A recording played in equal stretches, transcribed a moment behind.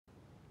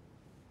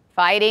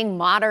Fighting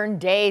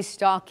modern-day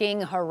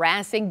stalking,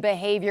 harassing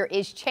behavior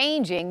is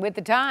changing with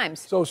the times.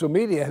 Social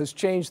media has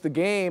changed the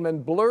game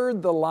and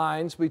blurred the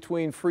lines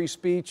between free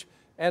speech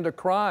and a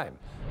crime.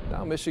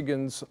 Now,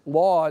 Michigan's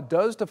law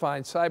does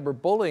define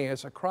cyberbullying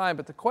as a crime,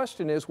 but the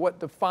question is,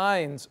 what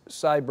defines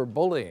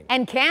cyberbullying?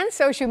 And can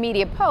social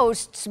media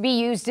posts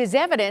be used as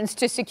evidence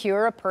to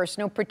secure a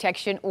personal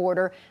protection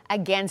order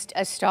against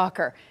a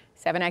stalker?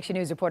 7 Action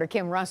News reporter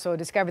Kim Russell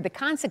discovered the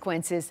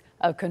consequences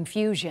of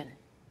confusion.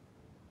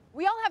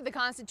 We all have the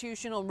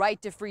constitutional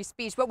right to free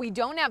speech, but we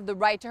don't have the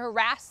right to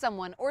harass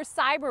someone or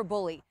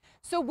cyberbully.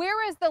 So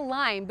where is the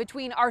line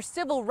between our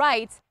civil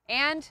rights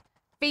and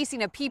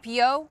facing a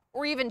PPO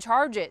or even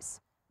charges?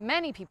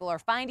 Many people are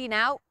finding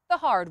out the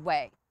hard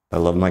way. I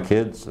love my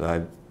kids.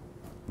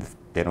 If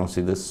they don't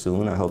see this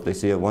soon, I hope they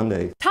see it one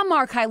day. Tom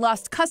Markey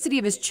lost custody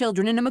of his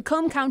children in a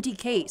Macomb County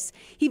case.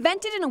 He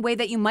vented in a way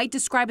that you might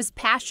describe as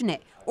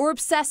passionate or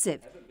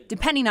obsessive,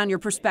 depending on your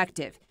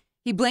perspective.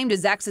 He blamed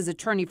his ex's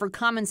attorney for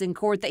comments in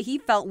court that he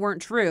felt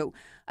weren't true.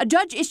 A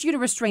judge issued a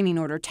restraining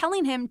order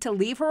telling him to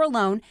leave her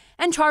alone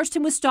and charged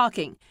him with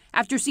stalking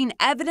after seeing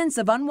evidence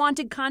of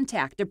unwanted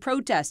contact, a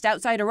protest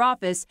outside her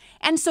office,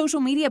 and social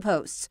media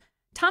posts.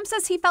 Tom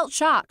says he felt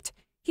shocked.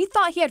 He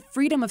thought he had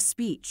freedom of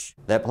speech.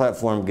 That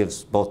platform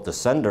gives both the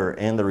sender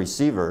and the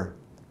receiver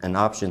an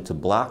option to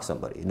block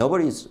somebody.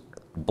 Nobody's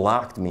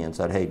blocked me and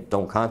said, hey,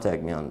 don't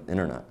contact me on the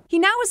internet. He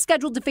now is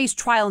scheduled to face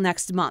trial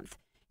next month.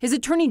 His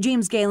attorney,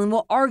 James Galen,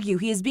 will argue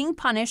he is being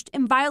punished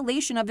in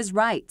violation of his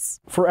rights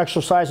for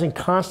exercising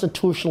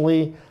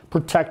constitutionally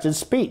protected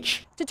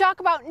speech. To talk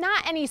about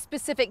not any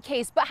specific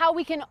case, but how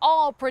we can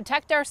all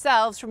protect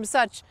ourselves from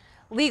such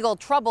legal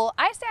trouble,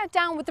 I sat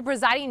down with the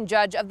presiding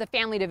judge of the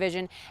Family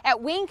Division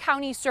at Wayne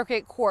County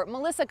Circuit Court,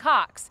 Melissa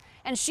Cox,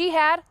 and she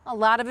had a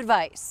lot of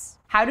advice.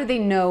 How do they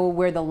know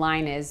where the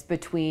line is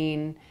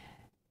between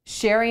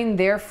sharing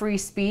their free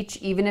speech,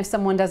 even if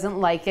someone doesn't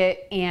like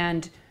it,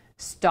 and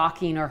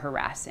stalking or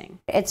harassing?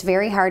 It's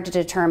very hard to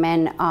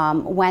determine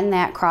when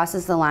that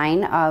crosses the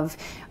line of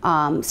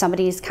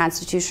somebody's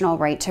constitutional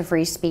right to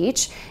free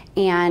speech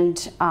and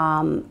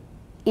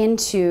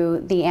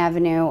into the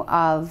avenue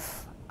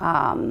of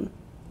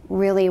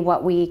really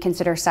what we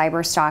consider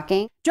cyber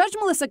stalking. Judge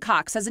Melissa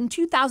Cox says in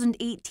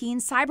 2018,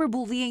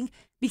 cyberbullying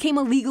became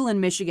illegal in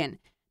Michigan.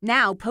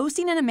 Now,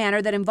 posting in a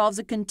manner that involves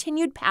a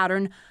continued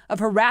pattern of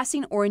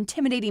harassing or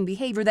intimidating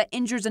behavior that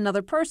injures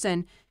another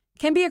person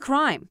can be a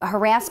crime.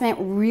 Harassment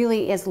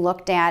really is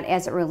looked at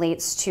as it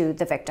relates to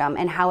the victim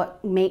and how it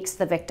makes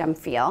the victim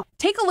feel.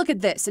 Take a look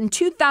at this. In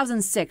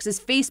 2006, as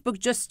Facebook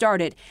just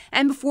started,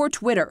 and before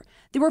Twitter,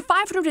 there were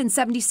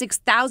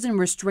 576,000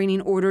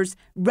 restraining orders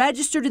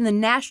registered in the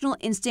National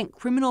Instant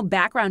Criminal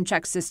Background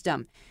Check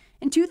System.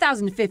 In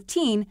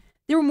 2015,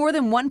 there were more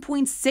than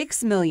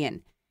 1.6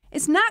 million.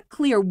 It's not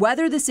clear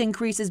whether this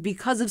increase is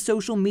because of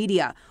social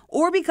media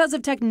or because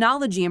of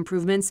technology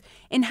improvements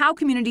in how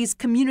communities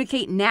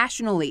communicate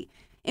nationally.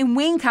 In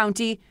Wayne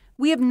County,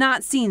 we have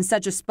not seen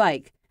such a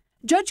spike.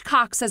 Judge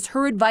Cox says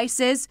her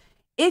advice is,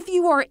 if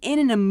you are in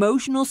an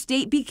emotional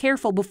state, be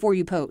careful before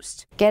you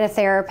post. Get a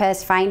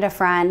therapist, find a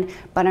friend,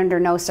 but under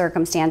no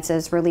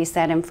circumstances release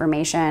that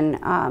information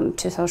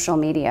to social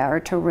media or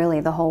to really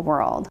the whole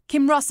world.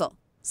 Kim Russell,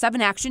 7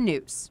 Action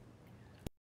News.